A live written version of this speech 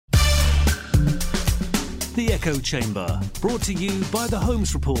The Echo Chamber, brought to you by the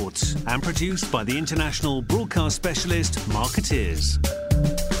Holmes Report and produced by the international broadcast specialist Marketeers.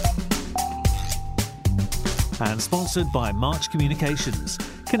 And sponsored by March Communications,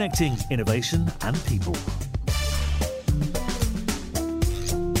 connecting innovation and people.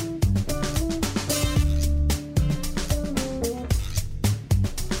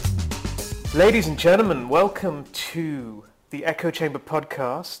 Ladies and gentlemen, welcome to the Echo Chamber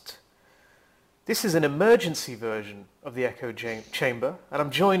podcast. This is an emergency version of the Echo Chamber, and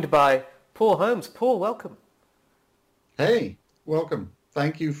I'm joined by Paul Holmes. Paul, welcome. Hey, welcome.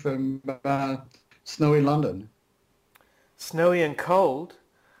 Thank you from snowy London. Snowy and cold,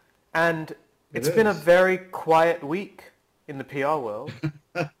 and it's been a very quiet week in the PR world.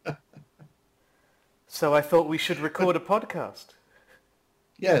 So I thought we should record a podcast.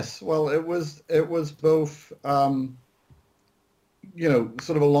 Yes, well, it was both,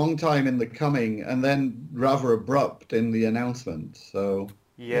 sort of a long time in the coming and then rather abrupt in the announcement. So,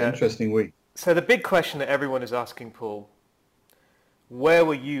 yeah, interesting week. So the big question that everyone is asking, Paul, where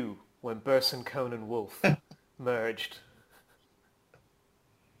were you when Burson, Cohn and Wolfe merged?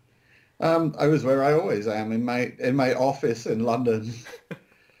 I was where I always am, in my office in London.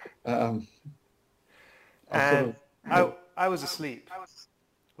 I was asleep.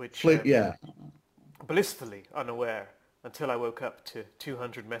 Yeah. Blissfully unaware until I woke up to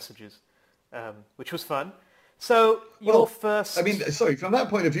 200 messages, which was fun. So first... I mean, sorry, from that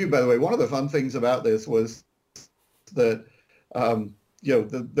point of view, by the way, one of the fun things about this was that,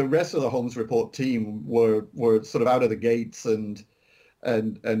 the rest of the Holmes Report team were sort of out of the gates and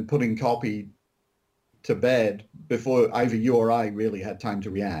putting copy to bed before either you or I really had time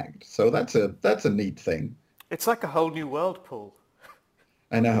to react. So that's a neat thing. It's like a whole new world, Paul.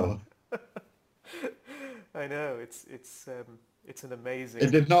 I know. I know. It's an amazing.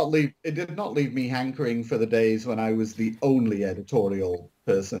 It did not leave me hankering for the days when I was the only editorial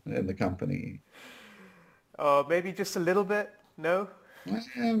person in the company. Oh, maybe just a little bit. No.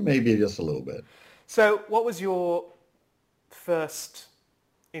 Maybe just a little bit. So, what was your first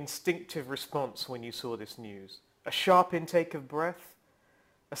instinctive response when you saw this news? A sharp intake of breath?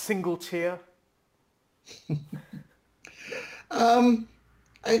 A single tear?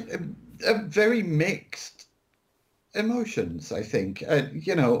 Very mixed emotions, I think. I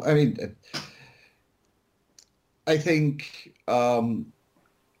think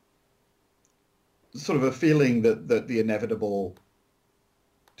sort of a feeling that the inevitable,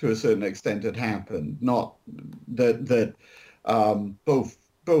 to a certain extent, had happened. Not that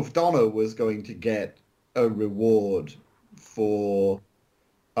both Donna was going to get a reward for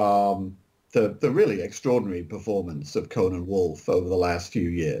the really extraordinary performance of Cohn and Wolfe over the last few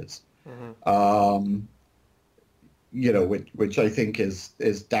years. Mm-hmm. Which I think is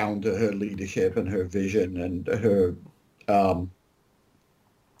down to her leadership and her vision and her,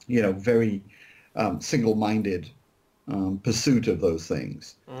 very single-minded pursuit of those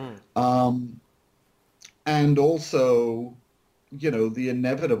things. Mm. And also, the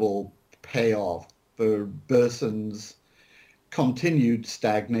inevitable payoff for Burson's continued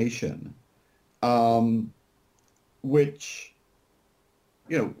stagnation, which,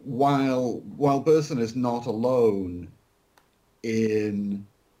 while Burson is not alone in,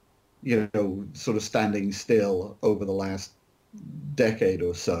 sort of standing still over the last decade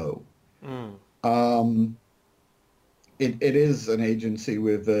or so, it is an agency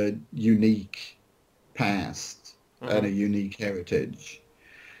with a unique past and a unique hheritage.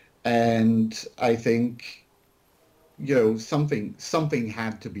 And I think, something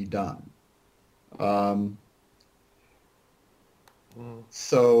had to be done.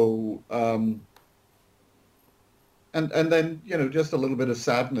 So, and then, just a little bit of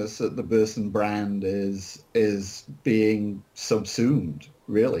sadness that the Burson brand is being subsumed,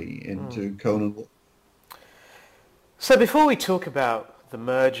 really, into Cohn and Wolfe. So before we talk about the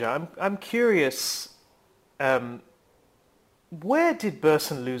merger, I'm curious, where did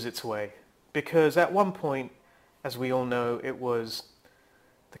Burson lose its way? Because at one point, as we all know, it was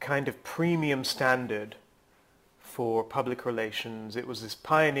the kind of premium standard for public relations. It was this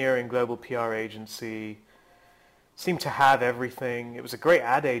pioneering global PR agency, seemed to have everything. It was a great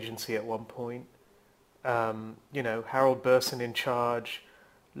ad agency at one point. Harold Burson in charge,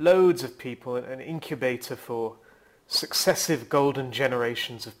 loads of people, an incubator for successive golden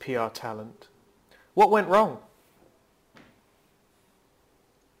generations of PR talent. What went wrong?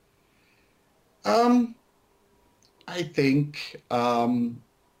 I think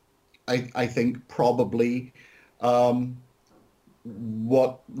probably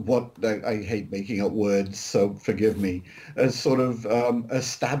what I hate making up words, so forgive me, as sort of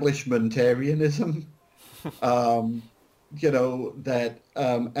establishmentarianism That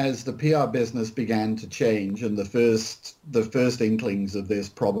as the PR business began to change, and the first inklings of this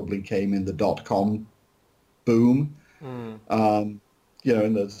probably came in the dot-com boom, in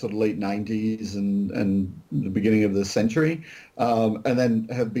the sort of late 90s and the beginning of the century, and then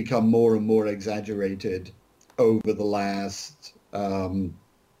have become more and more exaggerated over the last 5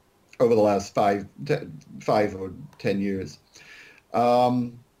 or 10 years.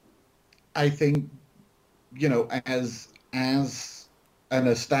 I think, as an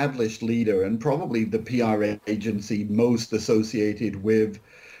established leader and probably the PR agency most associated with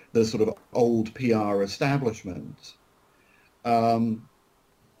the sort of old PR establishment,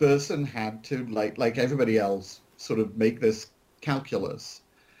 Burson had to, like everybody else, sort of make this calculus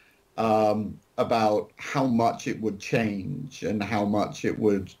about how much it would change and how much it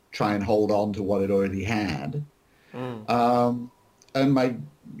would try and hold on to what it already had. And my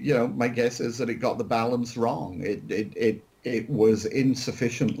guess is that it got the balance wrong. It was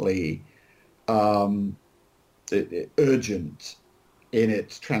insufficiently urgent in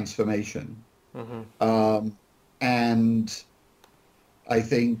its transformation. And I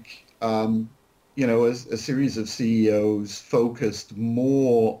think, as a series of CEOs focused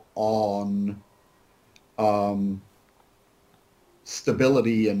more on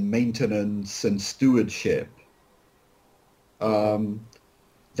stability and maintenance and stewardship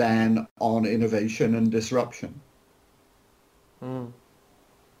than on innovation and disruption.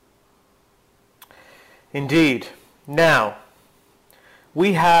 Indeed. Now,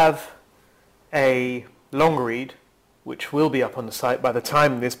 we have a long read, which will be up on the site by the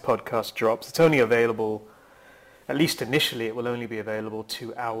time this podcast drops. It's only available, at least initially, it will only be available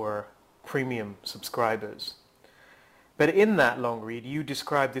to our premium subscribers. But in that long read, you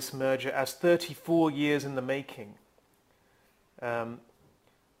describe this merger as 34 years in the making.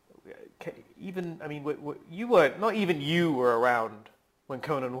 You were around when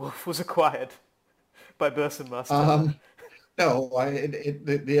Cohn and Wolfe was acquired by Burson Master. No,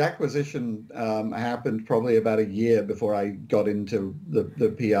 the acquisition happened probably about a year before I got into the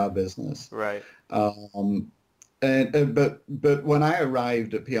PR business. Right. But when I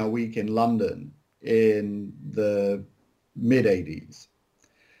arrived at PR Week in London in the mid-'80s,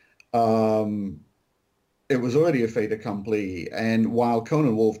 it was already a fait accompli. And while Cohn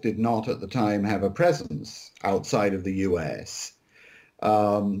and Wolfe did not at the time have a presence outside of the US,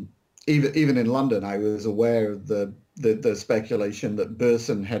 even in London, I was aware of the speculation that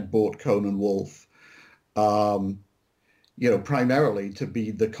Burson had bought Cohn and Wolfe, primarily to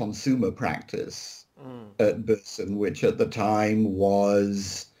be the consumer practice at Burson, which at the time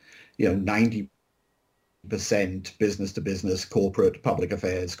was, 90% business-to-business, corporate, public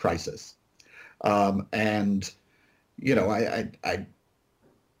affairs crisis. I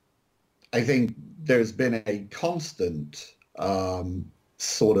think there's been a constant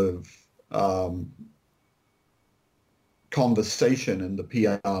sort of conversation in the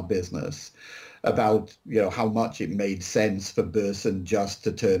PR business about how much it made sense for Burson just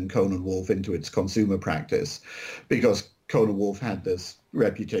to turn Cohn and Wolfe into its consumer practice, because Cohn and Wolfe had this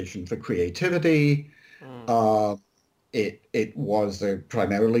reputation for creativity. It was a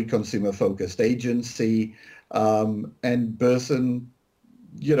primarily consumer-focused agency, and Burson,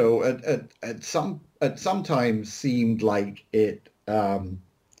 at some times seemed like it.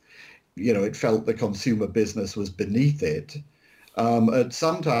 It felt the consumer business was beneath it. At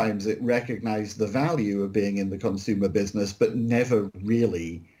sometimes it recognized the value of being in the consumer business, but never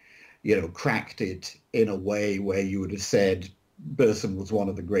really, cracked it in a way where you would have said Burson was one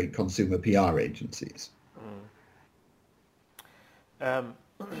of the great consumer PR agencies. And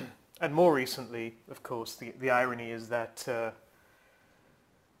more recently, of course, the irony is that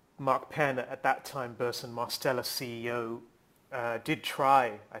Mark Penn, at that time Burson Marsteller CEO, did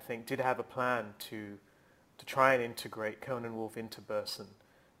have a plan to try and integrate Cohn and Wolfe into Burson,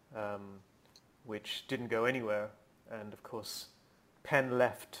 which didn't go anywhere. And of course, Penn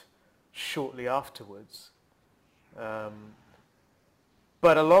left shortly afterwards. But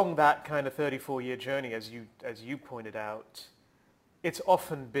along that kind of 34-year journey, as you pointed out, it's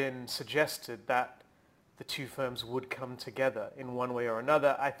often been suggested that the two firms would come together in one way or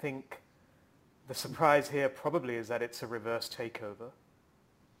another. I think the surprise here probably is that it's a reverse takeover.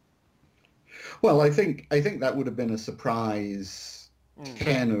 Well, I think that would have been a surprise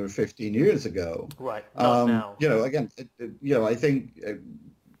 10 or 15 years ago. Right, not now. I think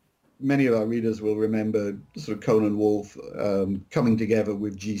many of our readers will remember sort of Cohn and Wolfe coming together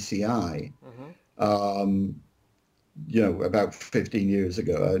with GCI. About 15 years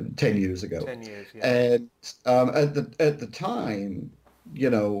ago, 10 years ago. 10 years, yeah. And at the time,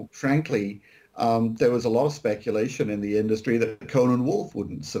 frankly, there was a lot of speculation in the industry that Cohn and Wolfe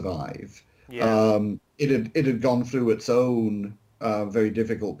wouldn't survive. Yeah. It had gone through its own very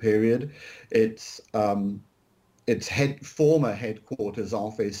difficult period. Its former headquarters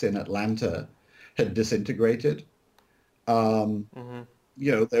office in Atlanta had disintegrated. Um, Hmm.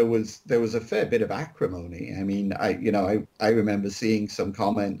 there was a fair bit of acrimony. I mean, I remember seeing some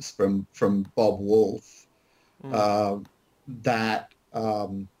comments from Bob Wolfe Mm. uh, that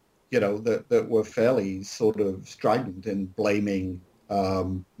that were fairly sort of strident in blaming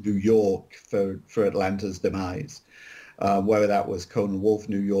New York for Atlanta's demise. Whether that was Cohn and Wolfe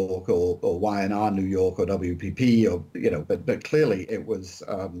New York or Y&R New York or WPP or but clearly it was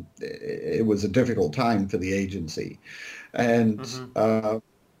a difficult time for the agency, and Hmm.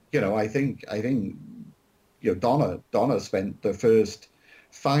 Donna spent the first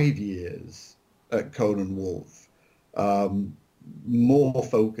 5 years at Cohn and Wolfe um, more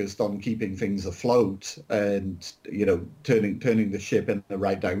focused on keeping things afloat and turning the ship in the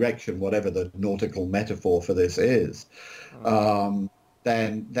right direction, whatever the nautical metaphor for this is, um,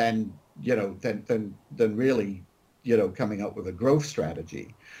 than really coming up with a growth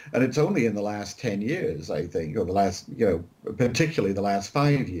strategy. And it's only in the last 10 years, I think, or the last particularly the last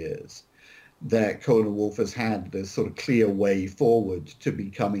 5 years, that Cohn and Wolfe has had this sort of clear way forward to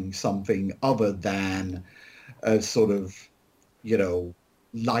becoming something other than a sort of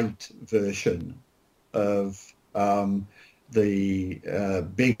light version of the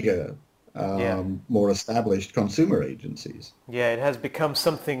bigger, Yeah. more established consumer agencies. Yeah, it has become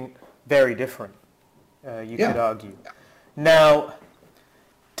something very different, you could Yeah. argue. Now,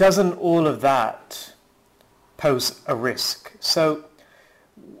 doesn't all of that pose a risk? So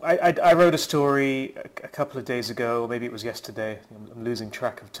I wrote a story a couple of days ago, or maybe it was yesterday, I'm losing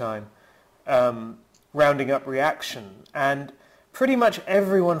track of time, rounding up reaction, and pretty much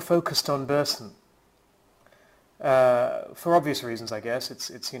everyone focused on Burson. For obvious reasons, I guess.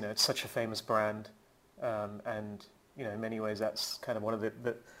 It's such a famous brand, and in many ways that's kind of one of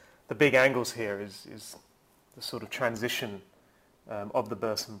the big angles here is the sort of transition of the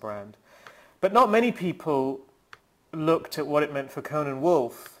Burson brand. But not many people looked at what it meant for Cohn and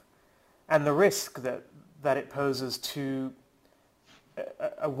Wolfe and the risk that it poses to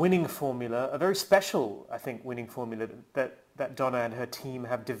a winning formula, a very special, I think, winning formula that Donna and her team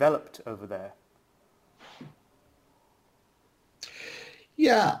have developed over there.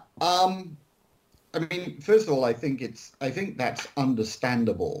 Yeah. I mean, first of all, I think that's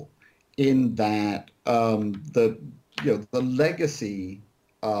understandable in that the legacy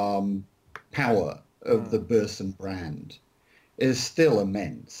power of the Burson brand is still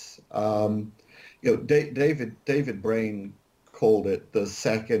immense. David Brain called it the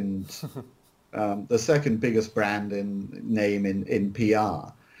second biggest brand name in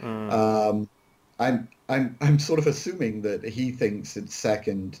PR. I'm sort of assuming that he thinks it's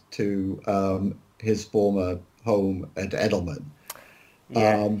second to his former home at Edelman.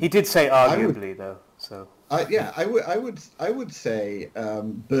 Yeah, he did say arguably though. So I would say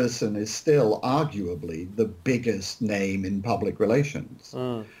Burson is still arguably the biggest name in public relations.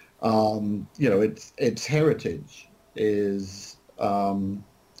 Its heritage is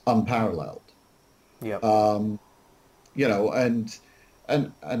unparalleled. yeah,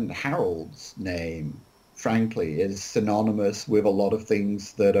 And Harold's name, frankly, is synonymous with a lot of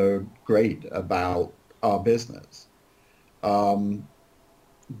things that are great about our business.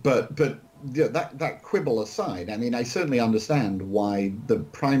 But that quibble aside, I mean, I certainly understand why the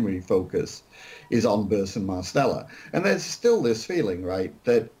primary focus is on Burson Marsteller, and there's still this feeling, right,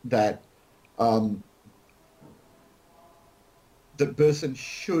 that Burson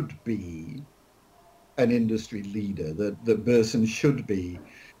should be an industry leader, that Burson should be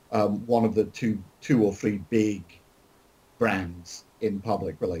one of the two or three big brands in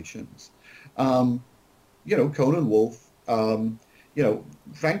public relations. Cohn and Wolfe,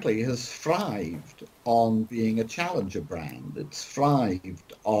 frankly, has thrived on being a challenger brand. It's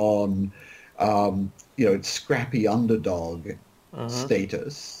thrived on, its scrappy underdog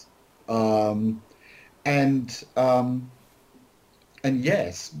status. And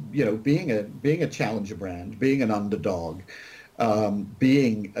yes, being a challenger brand, being an underdog,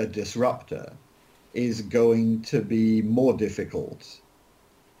 being a disruptor is going to be more difficult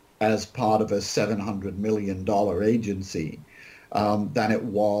as part of a $700 million agency than it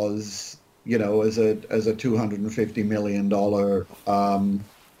was, as a $250 million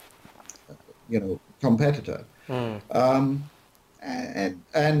competitor. And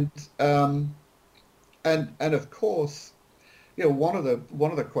of course, one of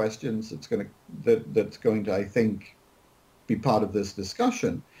the questions that's going to I think be part of this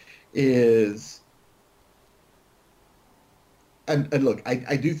discussion is, and look,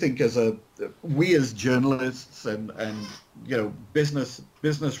 I do think we as journalists and business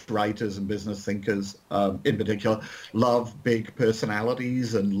writers and business thinkers in particular love big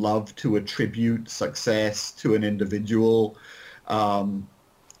personalities and love to attribute success to an individual. And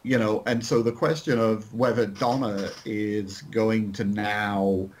so the question of whether Donna is going to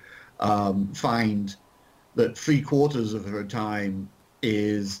now find that 3/4 of her time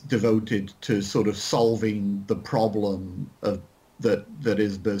is devoted to sort of solving the problem of that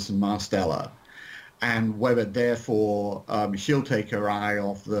is Burson Marsteller, and whether therefore she'll take her eye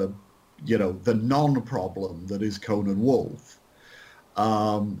off the non-problem that is Cohn and Wolfe,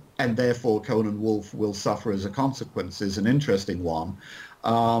 and therefore Cohn and Wolfe will suffer as a consequence, is an interesting one.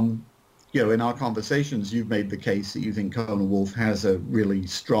 In our conversations, you've made the case that you think Cohn and Wolfe has a really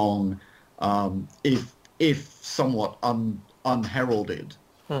strong, if somewhat unheralded,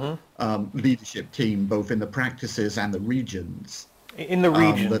 leadership team, both in the practices and the regions. In the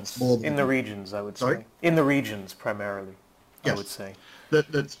regions, I would say. In the regions, primarily, yes. I would say.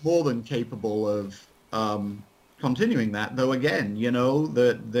 That's more than capable of continuing that, though again,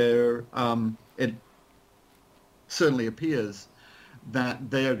 that it certainly appears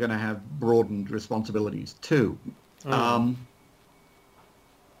that they are going to have broadened responsibilities too. It's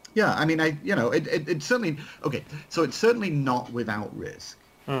certainly, okay, so it's certainly not without risk.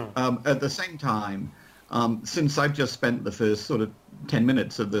 At the same time, since I've just spent the first sort of 10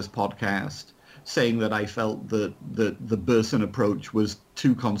 minutes of this podcast saying that I felt that the Burson approach was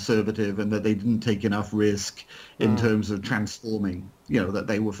too conservative and that they didn't take enough risk in terms of transforming, that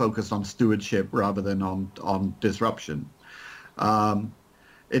they were focused on stewardship rather than on disruption.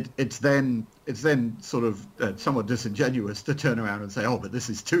 It's then sort of somewhat disingenuous to turn around and say, oh, but this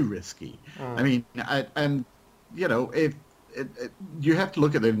is too risky. I mean, if you have to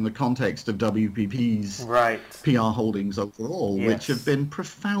look at it in the context of WPP's PR holdings overall, which have been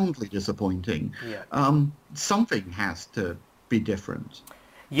profoundly disappointing. Yeah. Something has to be different.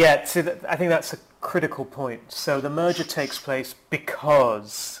 Yeah, so I think that's a critical point. So the merger takes place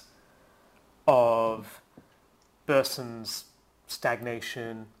because of Burson's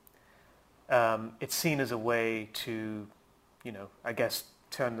stagnation. It's seen as a way to, I guess,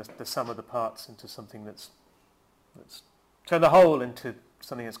 turn the sum of the parts into something that's turn the whole into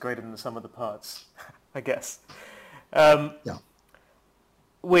something that's greater than the sum of the parts, I guess.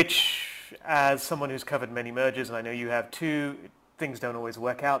 Which, as someone who's covered many mergers, and I know you have too, things don't always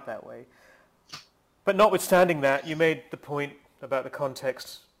work out that way. But notwithstanding that, you made the point about the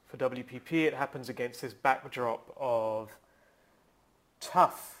context for WPP. It happens against this backdrop of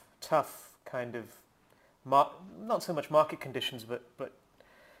tough kind of, not so much market conditions, but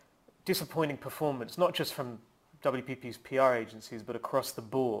disappointing performance, not just from WPP's PR agencies, but across the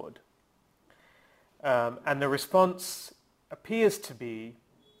board. And the response appears to be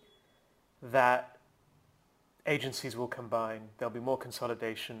that agencies will combine. There'll be more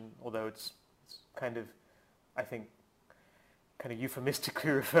consolidation, although it's kind of, I think, kind of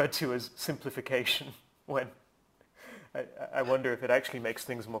euphemistically referred to as simplification, when I wonder if it actually makes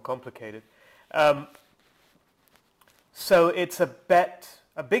things more complicated. So it's a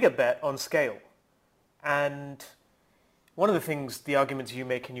bigger bet on scale. And one of the arguments you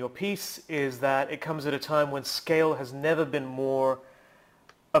make in your piece is that it comes at a time when scale has never been more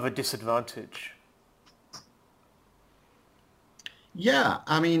of a disadvantage. Yeah,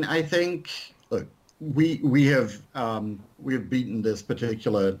 I mean, I think, look, we have beaten this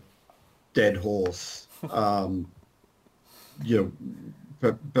particular dead horse,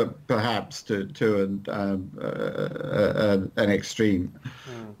 perhaps to an extreme,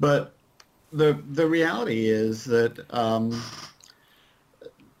 but the reality is that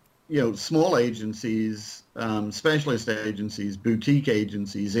small agencies, specialist agencies, boutique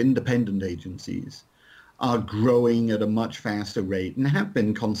agencies, independent agencies are growing at a much faster rate and have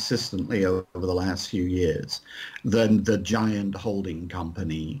been consistently over the last few years than the giant holding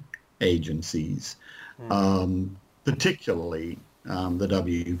company agencies, particularly the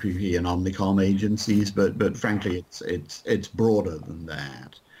WPP and Omnicom agencies, but frankly it's broader than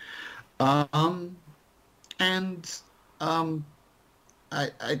that. I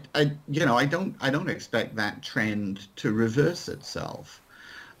don't expect that trend to reverse itself.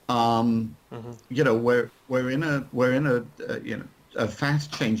 We're in a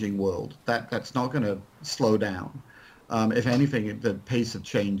fast changing world that's not going to slow down. If anything, the pace of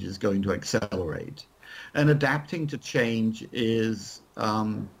change is going to accelerate, and adapting to change is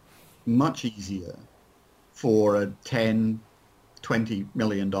much easier for a 10, $20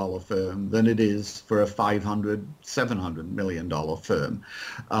 million firm than it is for a $500, $700 million firm.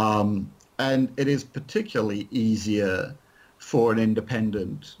 And it is particularly easier for an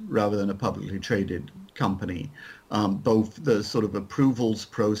independent rather than a publicly traded company. Both the sort of approvals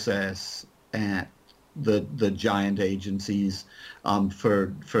process at the giant agencies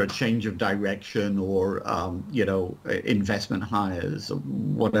for a change of direction or investment hires or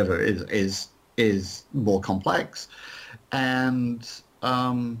whatever is more complex, and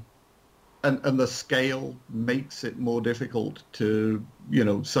the scale makes it more difficult to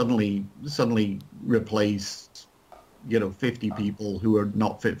suddenly replace 50 people who are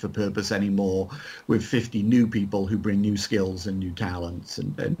not fit for purpose anymore with 50 new people who bring new skills and new talents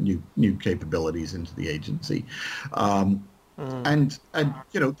and new capabilities into the agency. And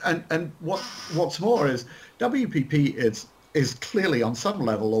what's more is WPP is clearly on some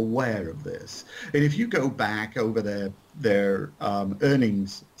level aware of this. And if you go back over their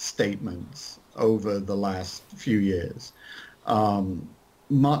earnings statements over the last few years,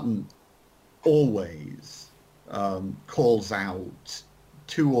 Martin always calls out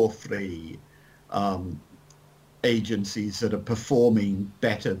 2 or 3 agencies that are performing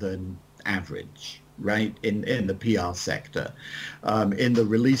better than average, right, in the PR sector. In the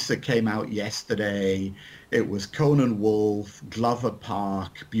release that came out yesterday, it was Cohn, Wolfe, Glover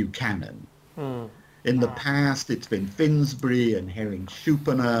Park, Buchanan. In the past, it's been Finsbury and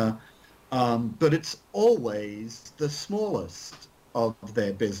Herring-Schupener, but it's always the smallest of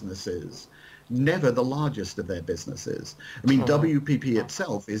their businesses, never the largest of their businesses. I mean, WPP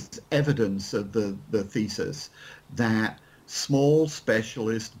itself is evidence of the thesis that small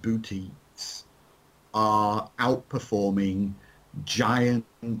specialist boutiques are outperforming giant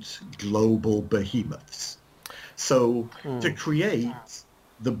global behemoths. So to create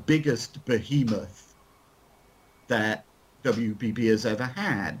the biggest behemoth that WPP has ever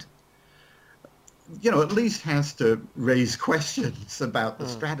had, at least has to raise questions about the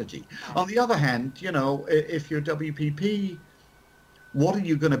strategy. On the other hand, if you're WPP, what are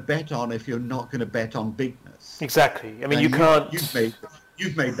you going to bet on if you're not going to bet on bigness? Exactly. I mean, And you can't...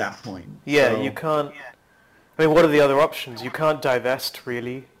 You've made that point. Yeah, so. You can't... I mean, what are the other options? You can't divest,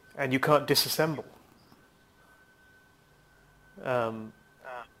 really, and you can't disassemble.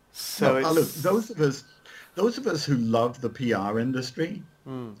 So it's... Look, those of us who love the PR industry,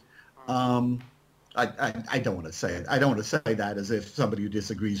 I don't want to say it. I don't want to say that as if somebody who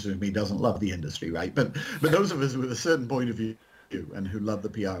disagrees with me doesn't love the industry, right? But those of us with a certain point of view and who love the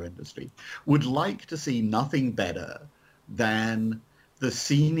PR industry would like to see nothing better than the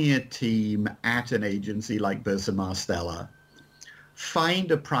senior team at an agency like Burson Marsteller find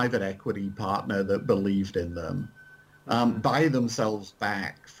a private equity partner that believed in them, buy themselves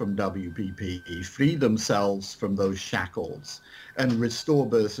back from WPP, free themselves from those shackles, and restore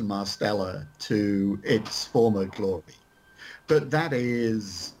Burson Marsteller to its former glory. But that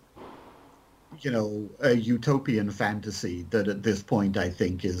is, a utopian fantasy that at this point I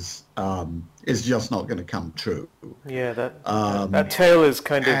think is just not going to come true. Yeah, that tale is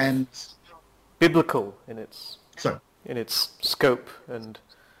kind of biblical in its scope and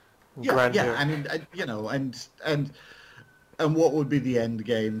grandeur. Yeah. I mean, and what would be the end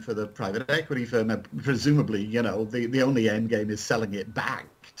game for the private equity firm? Presumably, the only end game is selling it back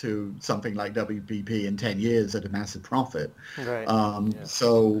to something like WPP in 10 years at a massive profit. Right.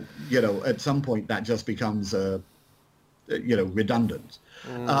 So, at some point that just becomes, redundant.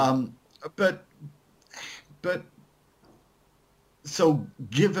 But so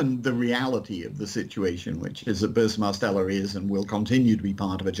given the reality of the situation, which is that Burson Marsteller is and will continue to be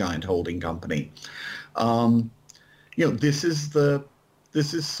part of a giant holding company, this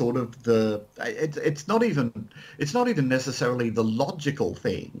is sort of the it's not even necessarily the logical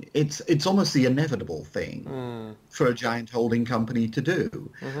thing. It's almost the inevitable thing for a giant holding company to do.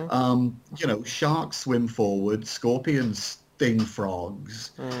 Sharks swim forward, scorpions sting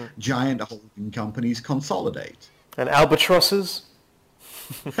frogs, giant holding companies consolidate. And albatrosses?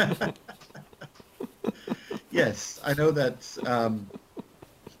 Yes, I know that's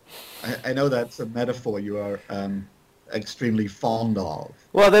I know that's a metaphor you are extremely fond of.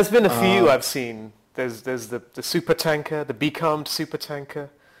 Well, there's been a few I've seen. There's the supertanker, the becalmed supertanker.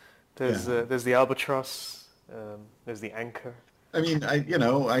 There's the albatross. There's the anchor. I mean,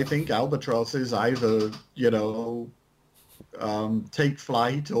 I think albatross is either take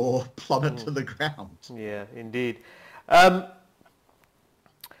flight or plummet to the ground. Yeah, indeed.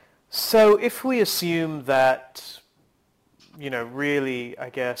 So if we assume that, really, I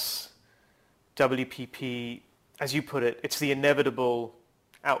guess, WPP, as you put it, it's the inevitable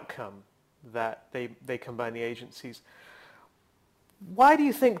outcome that they combine the agencies. Why do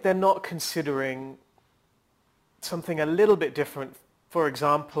you think they're not considering something a little bit different? For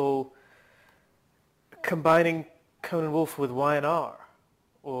example, combining Cohn and Wolfe with Y&R,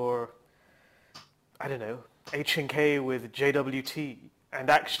 or I don't know, H&K with JWT, and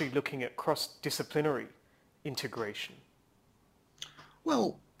actually looking at cross-disciplinary integration?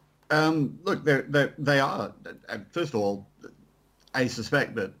 Well, look, they are. First of all, I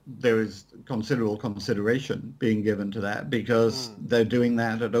suspect that there is considerable consideration being given to that because they're doing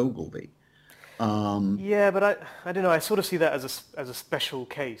that at Ogilvy. Yeah, but I don't know. I sort of see that as a special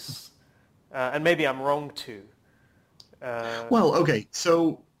case, and maybe I'm wrong too. Well, okay.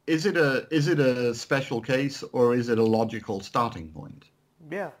 So is it a special case or is it a logical starting point?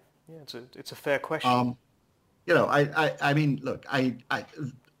 Yeah, it's a fair question. I mean, look,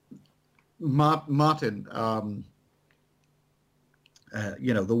 Martin,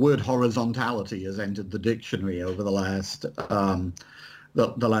 the word horizontality has entered the dictionary over the last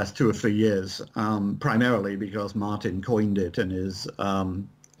the last 2 or 3 years, primarily because Martin coined it and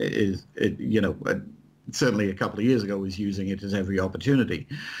certainly a couple of years ago was using it as every opportunity.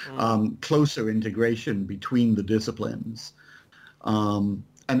 Closer integration between the disciplines. And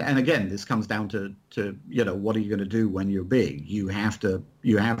again, this comes down to what are you going to do when you're big? You have to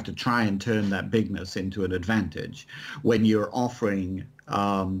try and turn that bigness into an advantage. When you're offering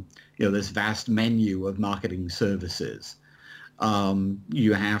this vast menu of marketing services,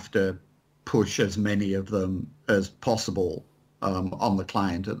 you have to push as many of them as possible on the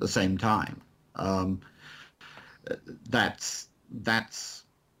client at the same time. That's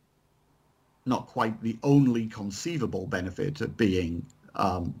not quite the only conceivable benefit of being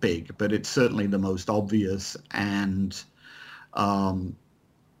big, but it's certainly the most obvious and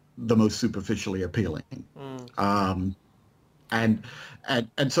the most superficially appealing. And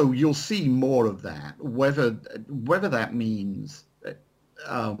so you'll see more of that. Whether that means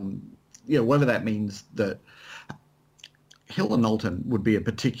whether that means that Hill and Knowlton would be a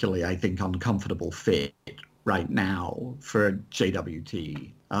particularly, I think, uncomfortable fit right now for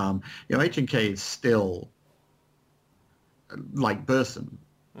JWT. H&K is still, like Burson,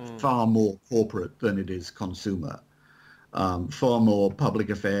 far more corporate than it is consumer, far more public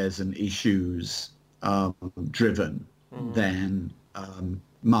affairs and issues driven than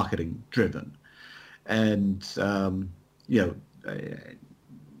marketing driven, and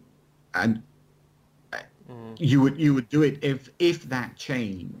you would do it if that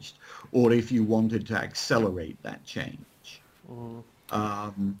changed, or if you wanted to accelerate that change.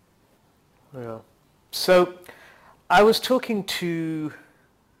 Yeah. So I was talking to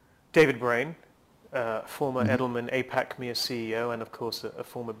David Brain, former Edelman APAC MEA CEO, and of course a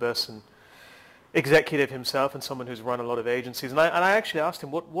former Burson executive himself, and someone who's run a lot of agencies. And I actually asked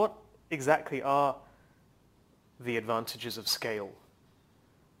him, what exactly are the advantages of scale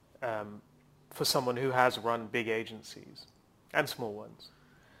for someone who has run big agencies and small ones?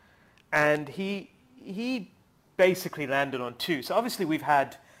 And he basically landed on two. So obviously we've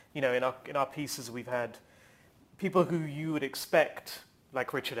had, in our pieces, we've had people who you would expect,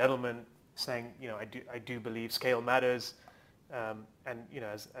 like Richard Edelman, saying, I do believe scale matters, and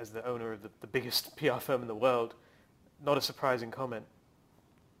as the owner of the biggest PR firm in the world, not a surprising comment.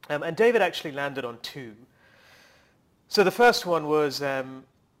 And David actually landed on two. So the first one was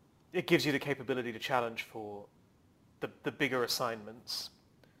it gives you the capability to challenge for the bigger assignments,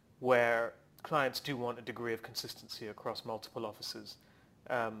 where clients do want a degree of consistency across multiple offices.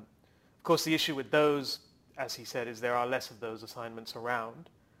 Of course, the issue with those, as he said, is there are less of those assignments around.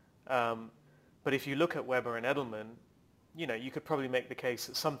 But if you look at Weber and Edelman, you could probably make the case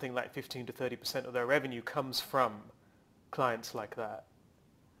that something like 15 to 30% of their revenue comes from clients like that,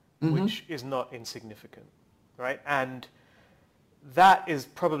 which is not insignificant, right? And that is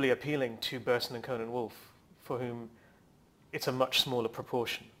probably appealing to Burson and Cohn and Wolfe, for whom it's a much smaller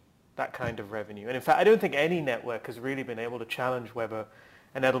proportion, that kind of revenue. And in fact, I don't think any network has really been able to challenge Weber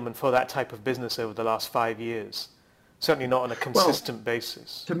and Edelman for that type of business over the last 5 years. Certainly not on a consistent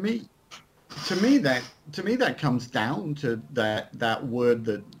basis. To me that comes down to that word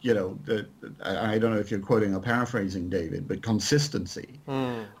that I don't know if you're quoting or paraphrasing, David, but consistency.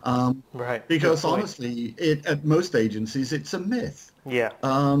 Right. Because honestly, at most agencies it's a myth. Yeah.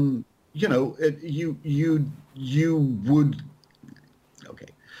 You would. Okay.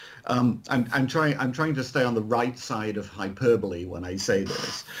 I'm trying to stay on the right side of hyperbole when I say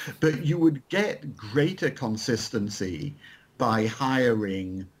this, but you would get greater consistency by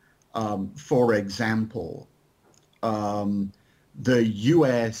hiring, for example, the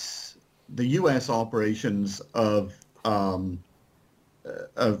U.S. operations of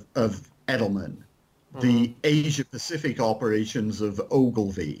Edelman the Asia Pacific operations of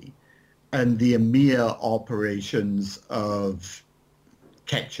Ogilvy, and the EMEA operations of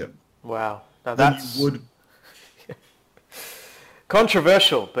Ketchum. Wow. Now Then that's you would.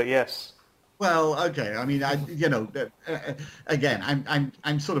 controversial, but yes. Well, okay. I mean, again,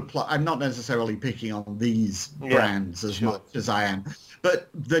 I'm sort of, I'm not necessarily picking on these brands as sure. much as I am, but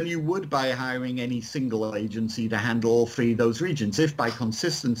then you would by hiring any single agency to handle all three of those regions. If by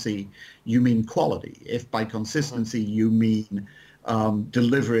consistency you mean quality, if by consistency you mean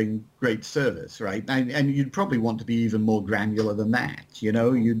delivering great service, right? And you'd probably want to be even more granular than that. You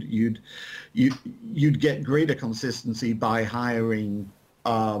know, you'd get greater consistency by hiring.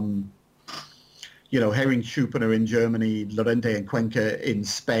 Herring Schupener in Germany, Lorente and Cuenca in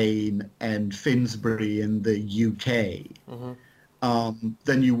Spain, and Finsbury in the UK,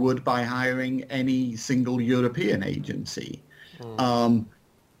 than you would by hiring any single European agency.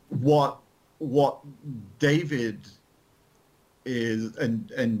 What David is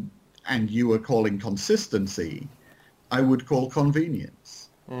and you are calling consistency, I would call convenience.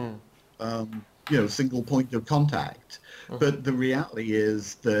 Single point of contact. But the reality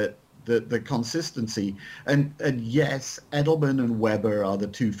is that the consistency, and yes, Edelman and Weber are the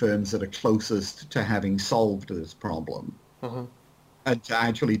two firms that are closest to having solved this problem and to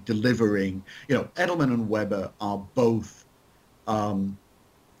actually delivering. Edelman and Weber are both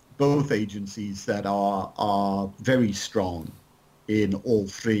agencies that are very strong in all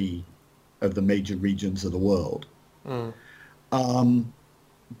three of the major regions of the world.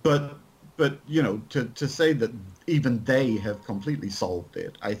 But to say that even they have completely solved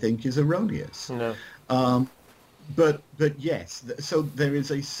it, I think is erroneous. No. But yes, so there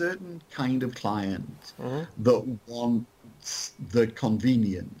is a certain kind of client that wants the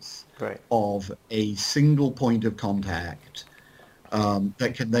convenience of a single point of contact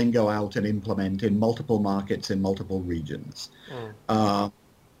that can then go out and implement in multiple markets in multiple regions.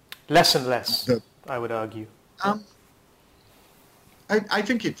 Less and less, I would argue. I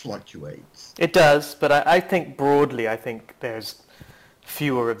think it fluctuates. It does, but I think broadly, there's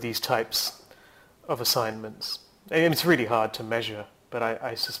fewer of these types of assignments. And it's really hard to measure, but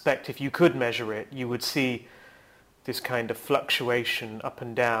I suspect if you could measure it, you would see this kind of fluctuation up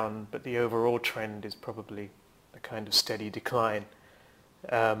and down, but the overall trend is probably a kind of steady decline.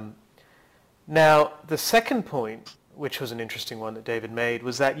 Now, the second point, which was an interesting one that David made,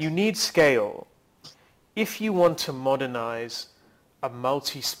 was that you need scale if you want to modernize a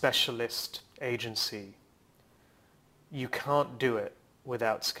multi-specialist agency. You can't do it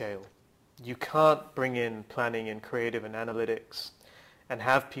without scale. You can't bring in planning and creative and analytics and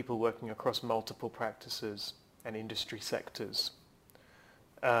have people working across multiple practices and industry sectors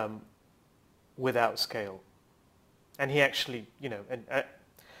without scale. And he actually,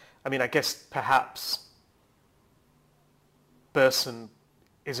 I guess perhaps Burson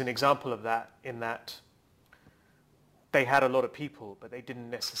is an example of that, in that they had a lot of people, but they didn't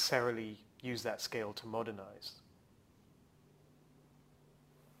necessarily use that scale to modernize.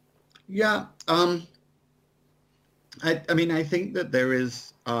 Yeah. I think that there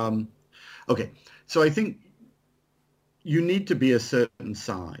is... okay, so I think you need to be a certain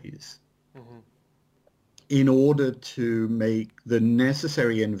size in order to make the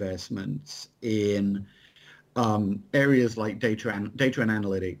necessary investments in areas like data and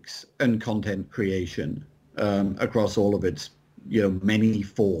analytics and content creation across all of its many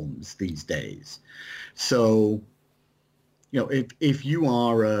forms these days. So if you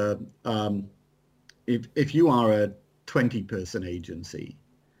are a 20-person agency,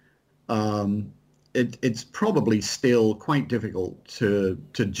 it's probably still quite difficult to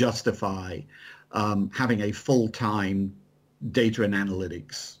justify having a full-time data and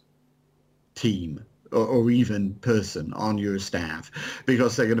analytics team or even person on your staff,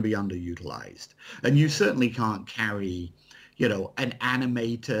 because they're going to be underutilized. And you certainly can't carry, an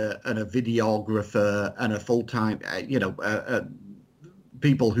animator and a videographer and a full-time,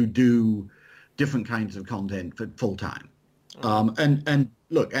 people who do different kinds of content for full-time. And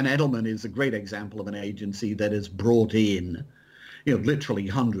look, and Edelman is a great example of an agency that has brought in, literally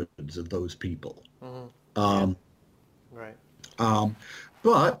hundreds of those people. Right.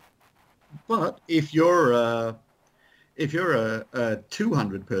 But if you're a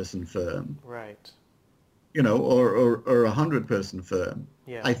 200-person firm, right, or a 100-person firm,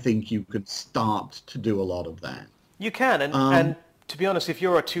 yeah, I think you could start to do a lot of that. You can, and to be honest, if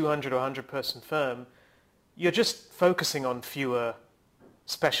you're a 200 or 100-person firm, you're just focusing on fewer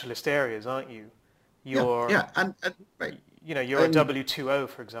specialist areas, aren't you? You're, right. You're a W2O,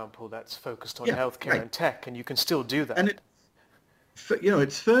 for example, that's focused on healthcare and tech, and you can still do that. And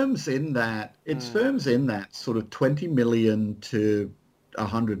it's firms in that sort of 20 million to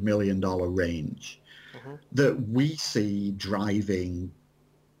 $100 million range that we see driving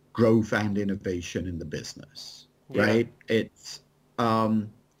growth and innovation in the business, right? It's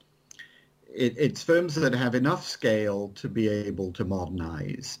firms that have enough scale to be able to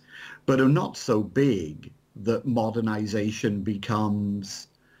modernize, but are not so big that modernization becomes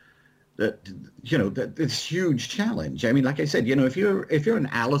this huge challenge. I mean, like I said, if you're an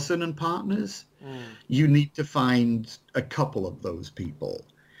Allison and Partners, you need to find a couple of those people.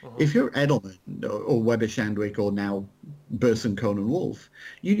 If you're Edelman or Weber Shandwick or now Burson, Cohn and Wolfe,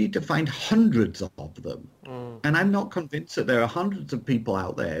 you need to find hundreds of them. And I'm not convinced that there are hundreds of people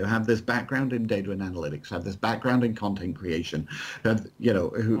out there who have this background in data and analytics, have this background in content creation,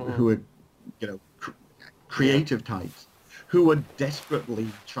 who are creative types, who are desperately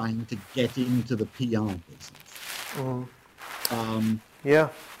trying to get into the PR business.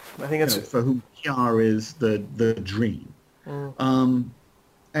 I think that's for whom PR is the dream.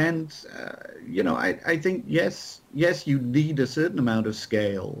 I think yes, you need a certain amount of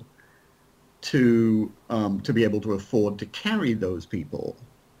scale to be able to afford to carry those people,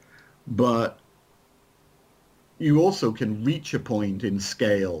 but you also can reach a point in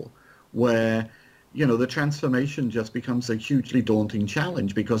scale where the transformation just becomes a hugely daunting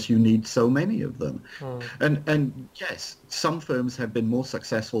challenge because you need so many of them. And yes, some firms have been more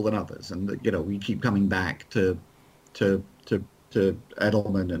successful than others, and we keep coming back to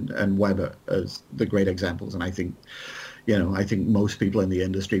Edelman and Weber as the great examples, and I think most people in the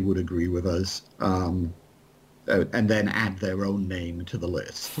industry would agree with us, and then add their own name to the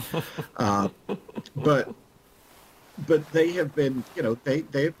list. But they have been,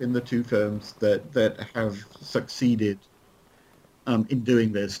 they have been the two firms that have succeeded in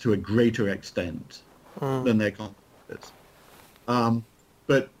doing this to a greater extent than their competitors.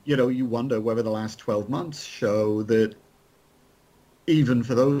 But you wonder whether the last 12 months show that even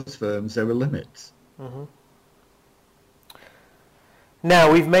for those firms, there are limits.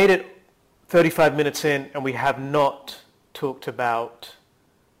 Now, we've made it 35 minutes in, and we have not talked about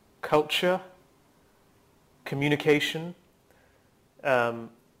culture, communication,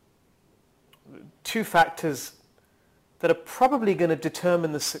 two factors that are probably going to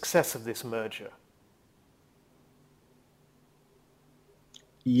determine the success of this merger.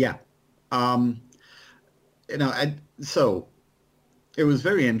 Yeah. So it was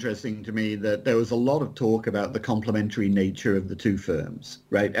very interesting to me that there was a lot of talk about the complementary nature of the two firms,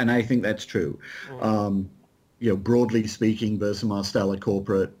 right? And I think that's true. Broadly speaking, Burson Marsteller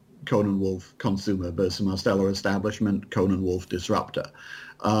corporate, Cohn and Wolfe consumer, Burson Marsteller establishment, Cohn and Wolfe disruptor.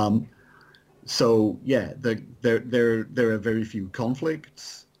 So yeah, there are very few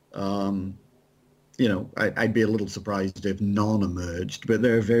conflicts. I'd be a little surprised if none emerged, but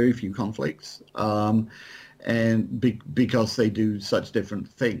there are very few conflicts. Because they do such different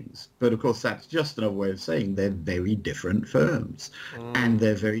things. But of course, that's just another way of saying they're very different firms. And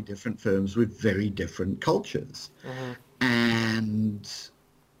they're very different firms with very different cultures. And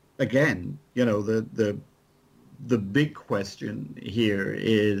again, the big question here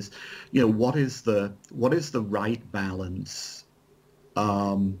is, what is the right balance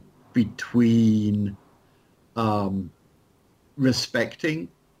between respecting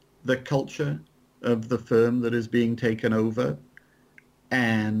the culture of the firm that is being taken over,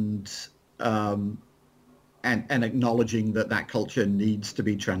 and acknowledging that culture needs to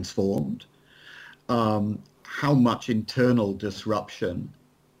be transformed. How much internal disruption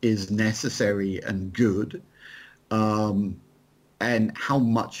is necessary and good, and how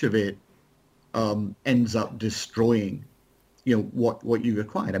much of it ends up destroying what you've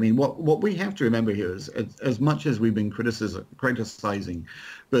acquired. I mean, what we have to remember here is, as much as we've been criticizing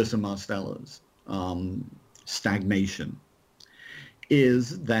Burson Marsteller's stagnation,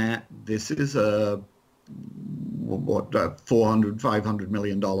 is that this is a $400-500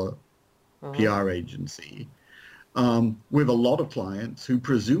 million PR agency with a lot of clients who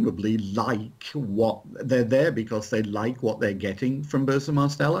presumably like what they're there because they like what they're getting from Burson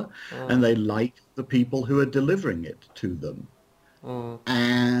Marsteller, and they like the people who are delivering it to them.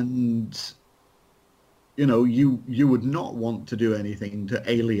 And you would not want to do anything to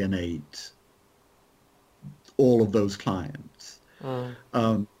alienate all of those clients.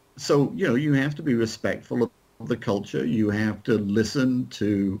 So you have to be respectful of the culture. You have to listen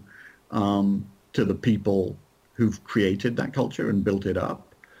to the people who've created that culture and built it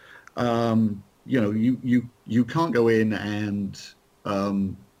up. You can't go in and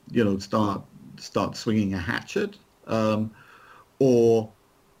start swinging a hatchet, or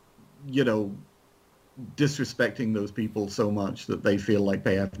disrespecting those people so much that they feel like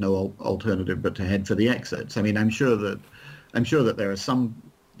they have no alternative but to head for the exits. I mean, I'm sure that there are some,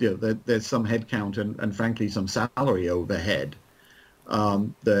 there's some headcount and frankly some salary overhead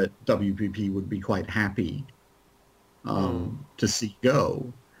that WPP would be quite happy to see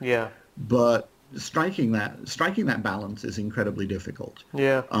go. Yeah. But striking that balance is incredibly difficult.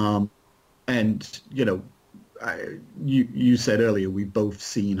 Yeah. And you said earlier we've both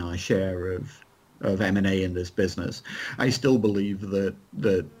seen our share of M&A in this business. I still believe that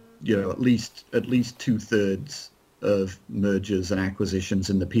at least 2/3 of mergers and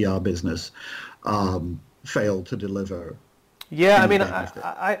acquisitions in the PR business fail to deliver. Yeah, I mean,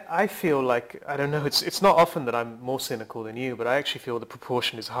 I feel like, I don't know, it's not often that I'm more cynical than you, but I actually feel the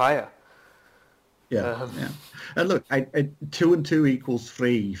proportion is higher. Yeah. And look, 2 and 2 equals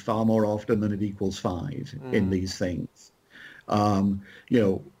 3 far more often than it equals 5 in these things.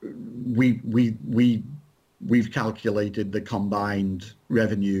 We've calculated the combined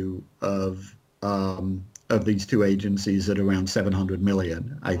revenue of these two agencies at around 700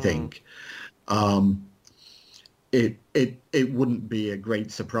 million, I think. It wouldn't be a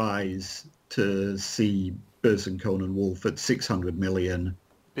great surprise to see Burson, Cohn and Wolfe at 600 million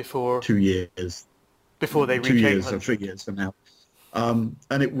before 2 years. Before they reach 2 years 800. or 3 years from now. And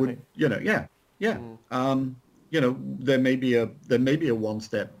it would, there may be a 1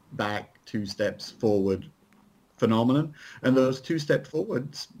 step back, 2 steps forward phenomenon, and those 2 steps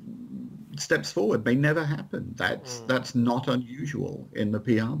forward may never happen. That's not unusual in the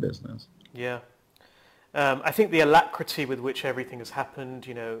PR business. Yeah. I think the alacrity with which everything has happened,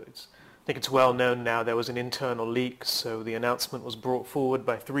 I think it's well known now there was an internal leak, so the announcement was brought forward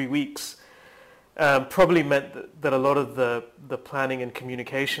by 3 weeks. Probably meant that a lot of the planning and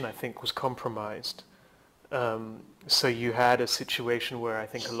communication, I think, was compromised. So you had a situation where I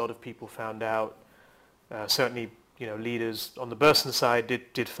think a lot of people found out, certainly, leaders on the Burson side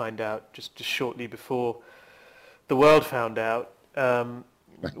did find out just shortly before the world found out,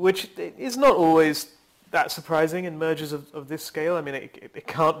 which is not always that surprising in mergers of this scale. I mean, it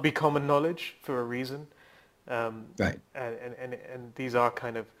can't be common knowledge for a reason. Right. And these are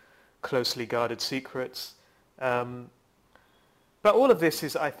kind of closely guarded secrets. But all of this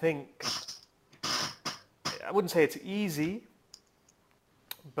is, I think, I wouldn't say it's easy,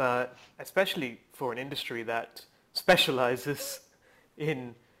 but especially for an industry that specializes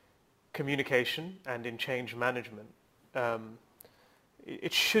in communication and in change management,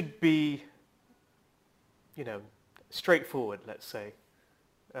 it should be, straightforward, let's say,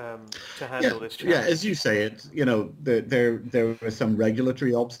 to handle this challenge. Yeah, as you say, there are some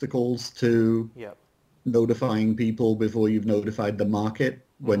regulatory obstacles to notifying people before you've notified the market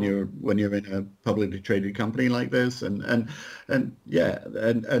when you're in a publicly traded company like this, and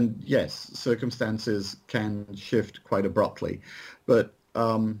yes, circumstances can shift quite abruptly, but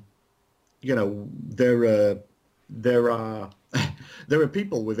there are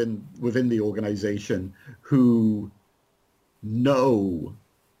people within the organization who know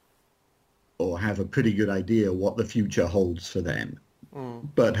or have a pretty good idea what the future holds for them,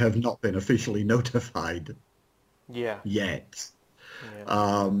 but have not been officially notified yet.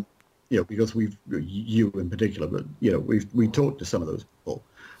 Because you in particular, but we talked to some of those people,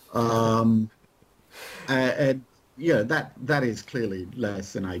 and that is clearly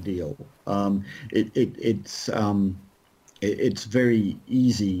less than ideal. It's very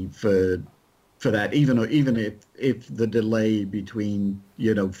easy for that, even if the delay between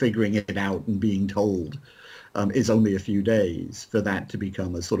figuring it out and being told is only a few days, for that to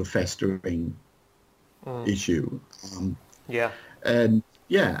become a sort of festering issue.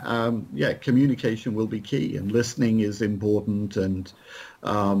 Communication will be key, and listening is important, and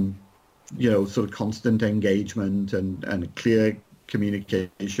sort of constant engagement and clear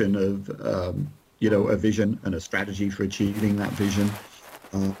communication of a vision and a strategy for achieving that vision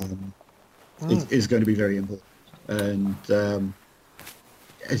is going to be very important. And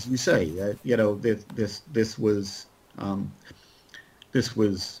as you say, this was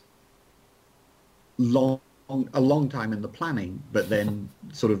a long time in the planning, but then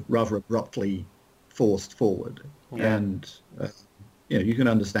sort of rather abruptly forced forward. And you can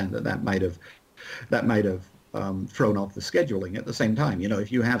understand that might have thrown off the scheduling. At the same time,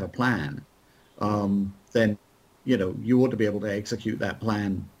 if you have a plan, then you ought to be able to execute that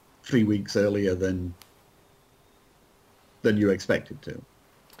plan 3 weeks earlier than you expected to.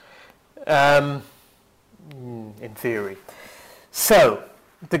 In theory. So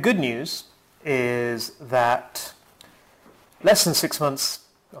the good news is that less than 6 months,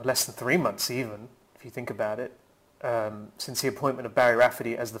 or less than 3 months even, if you think about it, since the appointment of Barry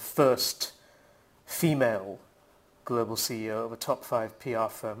Rafferty as the first female global CEO of a top 5 PR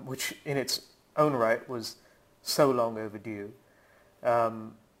firm, which in its own right was so long overdue.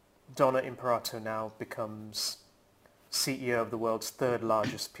 Donna Imperato now becomes CEO of the world's third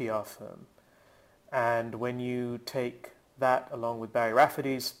largest PR firm. And when you take that along with Barry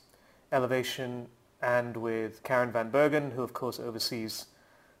Rafferty's elevation and with Karen Van Bergen, who of course oversees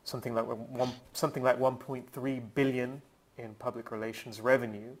something like 1.3 billion in public relations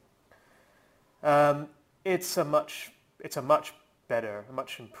revenue, it's a much better, a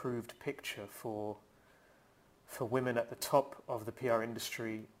much improved picture for women at the top of the PR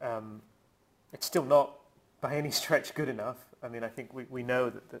industry. It's still not by any stretch good enough. I mean, I think we know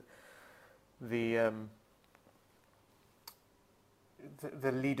that the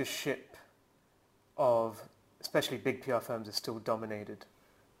leadership of especially big PR firms is still dominated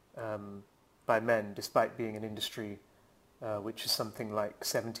by men, despite being an industry which is something like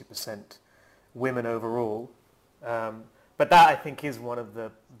 70% women overall. But that, I think, is one of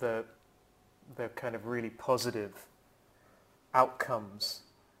the kind of really positive outcomes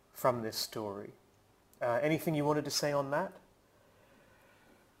from this story. Anything you wanted to say on that?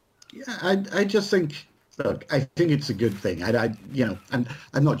 Yeah, I just think, look, I think it's a good thing. I'm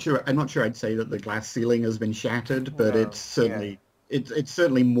not sure I'd say that the glass ceiling has been shattered, but it's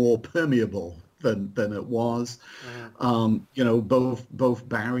certainly more permeable than it was. Both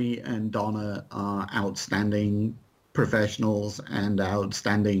Barry and Donna are outstanding professionals and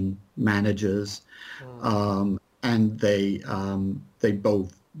outstanding managers, and they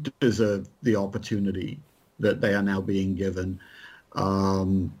both deserve the opportunity that they are now being given.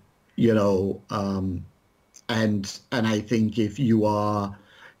 And I think if you are,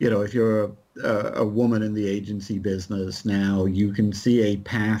 if you're a woman in the agency business now, you can see a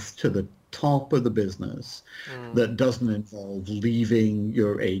path to the top of the business that doesn't involve leaving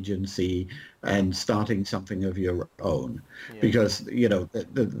your agency and starting something of your own. Because,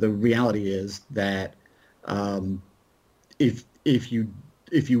 the reality is that if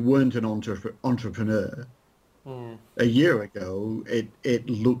you weren't an entrepreneur a year ago, it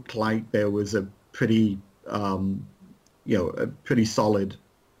looked like there was a pretty a pretty solid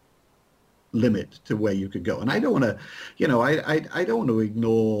limit to where you could go. And I don't want to, I don't want to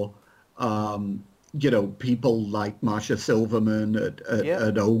ignore, people like Marcia Silverman at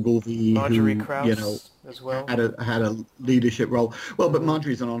Ogilvy, Marjorie who, Krauss as well had a leadership role. Well, but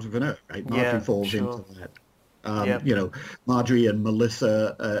Marjorie's an entrepreneur, right? Marjorie falls into that. Marjorie and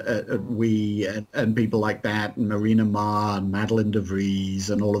Melissa and people like that, and Marina Ma and Madeline DeVries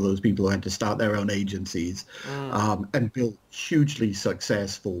and all of those people who had to start their own agencies and build hugely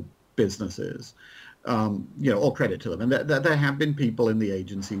successful businesses. All credit to them. And there have been people in the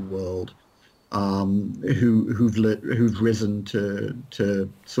agency world who've risen to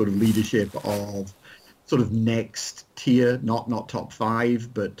sort of leadership of sort of next tier, not top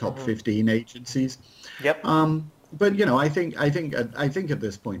 5, but top 15 agencies. Yep. But I think at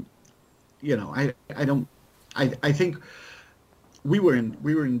this point, I think we were in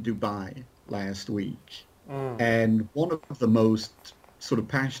Dubai last week, and one of the most sort of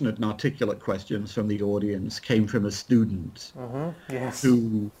passionate and articulate questions from the audience came from a student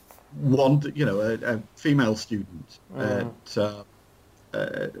who wanted, a female student at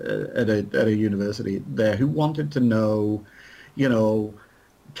a university there, who wanted to know,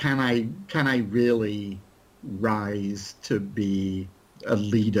 can I really rise to be a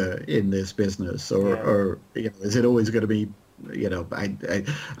leader in this business, or is it always going to be,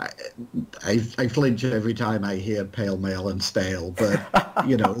 I flinch every time I hear pale, male, and stale, but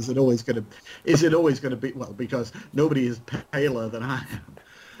is it always going to be, well, because nobody is paler than I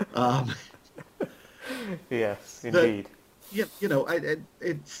am. Yes, indeed. It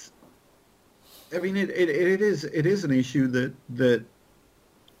is an issue that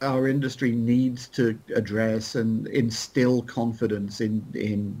our industry needs to address and instill confidence in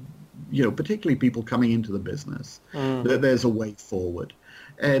particularly people coming into the business, that there's a way forward.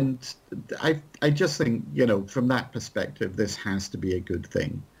 And I just think, from that perspective, this has to be a good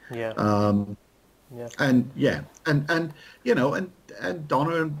thing. Yeah. And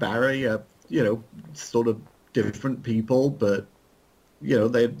Donna and Barry are, sort of different people, but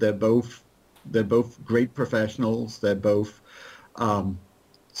they're both great professionals. They're both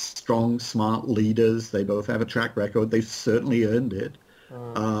strong, smart leaders. They both have a track record. They've certainly earned it.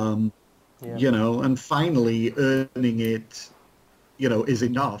 And finally earning it, is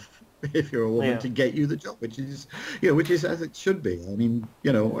enough if you're a woman to get you the job, which is as it should be. I mean,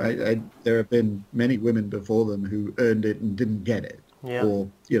 there have been many women before them who earned it and didn't get it, or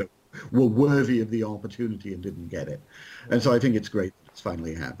were worthy of the opportunity and didn't get it. And so I think it's great that it's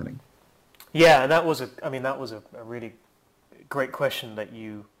finally happening. Yeah, and that was a really great question that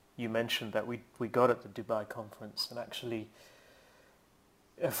you mentioned that we got at the Dubai conference, and actually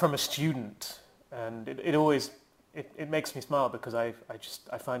from a student, and it always it makes me smile because I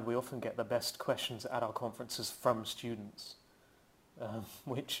find we often get the best questions at our conferences from students,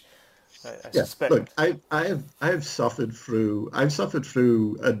 which I Yeah, suspect. look, I've suffered through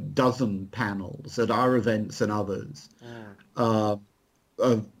a dozen panels at our events and others, uh,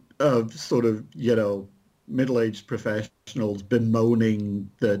 of sort of, middle-aged professionals bemoaning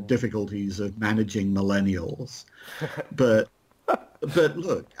the difficulties of managing millennials. But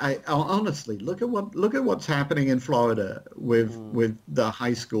look, I honestly look at what's happening in Florida with the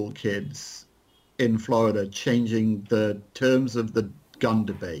high school kids in Florida changing the terms of the gun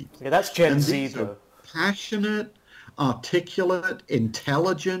debate. Yeah, that's Gen And Z these are though. passionate, articulate,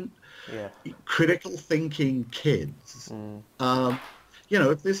 intelligent, Yeah. critical thinking kids.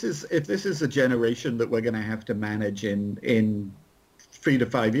 If this is a generation that we're going to have to manage in 3 to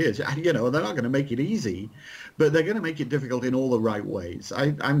 5 years, they're not going to make it easy, but they're going to make it difficult in all the right ways.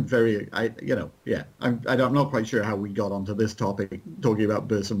 I'm not quite sure how we got onto this topic, talking about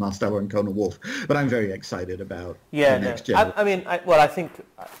Burson Marsteller and Cohn and Wolfe, but I'm very excited about the next generation. I think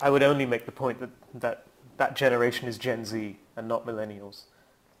I would only make the point that generation is Gen Z and not millennials.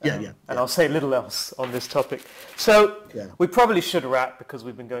 And I'll say little else on this topic. So we probably should wrap because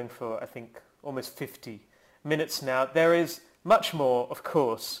we've been going for, I think, almost 50 minutes now. There is much more, of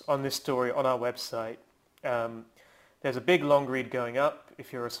course, on this story on our website. There's a big long read going up.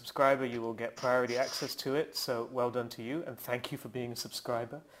 If you're a subscriber, you will get priority access to it. So well done to you, and thank you for being a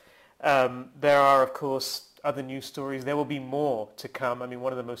subscriber. There are, of course, other news stories. There will be more to come. I mean,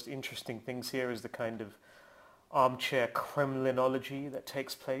 one of the most interesting things here is the kind of armchair Kremlinology that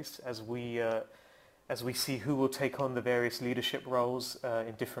takes place as we see who will take on the various leadership roles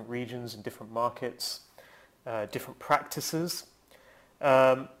in different regions, in different markets, different practices.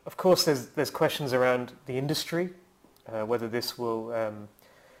 Of course, there's questions around the industry, whether this will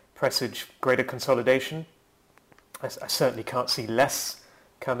presage greater consolidation. I certainly can't see less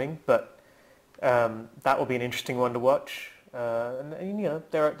coming, but that will be an interesting one to watch.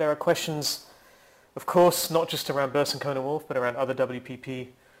 There are questions, of course, not just around Burson, Cohn and Wolfe, but around other WPP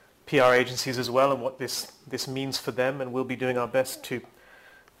PR agencies as well, and what this means for them. And we'll be doing our best to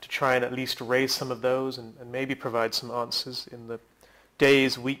try and at least raise some of those and maybe provide some answers in the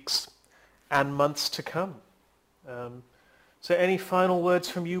days, weeks, and months to come. So any final words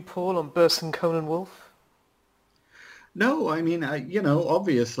from you, Paul, on Burson, Cohn and Wolfe? No, I mean,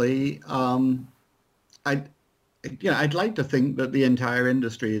 obviously, I'd like to think that the entire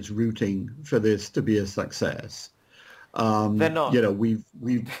industry is rooting for this to be a success. They're not. We've.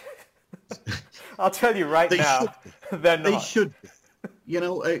 I'll tell you right now, they're not. They should be.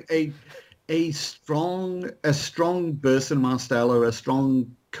 A strong Burson Marsteller, a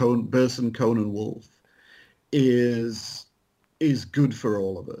strong Burson, Cohn and Wolfe is good for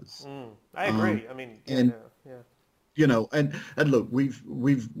all of us. I agree. I mean, and look, we've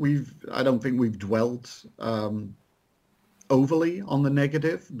I don't think we've dwelt overly on the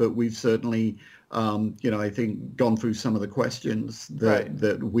negative, but we've certainly I think gone through some of the questions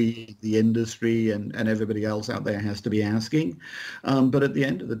that we, the industry, and everybody else out there has to be asking. But at the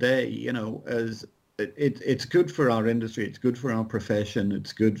end of the day, as it's good for our industry, it's good for our profession,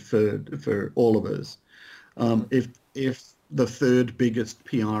 it's good for all of us. If the third biggest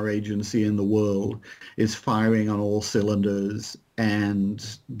PR agency in the world is firing on all cylinders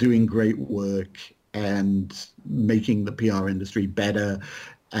and doing great work and making the PR industry better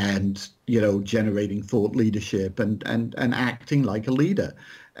and, generating thought leadership and acting like a leader.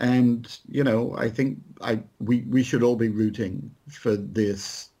 And, I think we should all be rooting for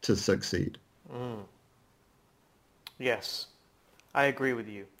this to succeed. Yes, I agree with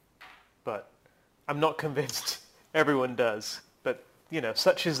you, but I'm not convinced everyone does. But,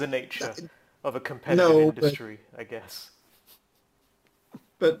 such is the nature of a competitive industry, I guess.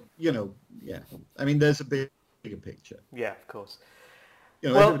 But, I mean, there's a bigger picture. Yeah, of course.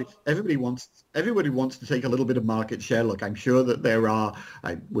 Everybody wants to take a little bit of market share. Look, I'm sure that there are,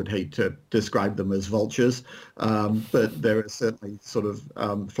 I would hate to describe them as vultures, but there are certainly sort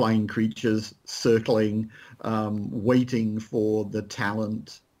of flying creatures circling, waiting for the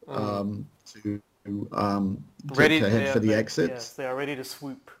talent to head for the exits. Yes, they are ready to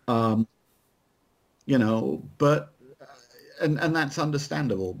swoop. But and that's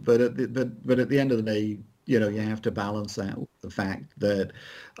understandable. But at the end of the day, you have to balance that with the fact that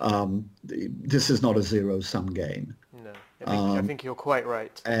this is not a zero-sum game. No, I think you're quite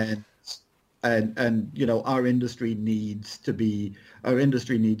right. And And our industry needs to be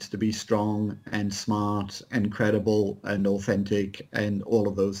strong and smart and credible and authentic and all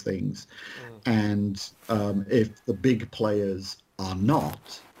of those things. And if the big players are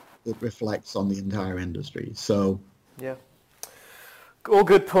not, it reflects on the entire industry. So yeah, all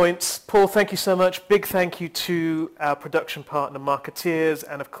good points. Paul, thank you so much. Big thank you to our production partner Marketeers,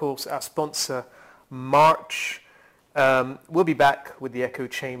 and of course our sponsor March. We'll be back with the Echo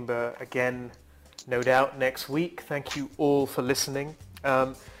Chamber again, no doubt, next week. Thank you all for listening.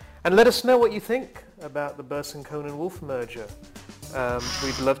 And let us know what you think about the Burson, Cohn and Wolfe merger.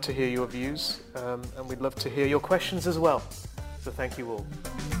 We'd love to hear your views, and we'd love to hear your questions as well. So thank you all.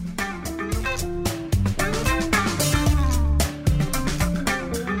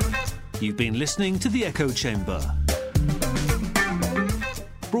 You've been listening to the Echo Chamber.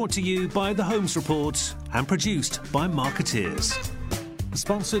 Brought to you by The Holmes Report and produced by Marketeers.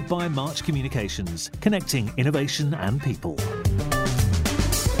 Sponsored by March Communications, connecting innovation and people.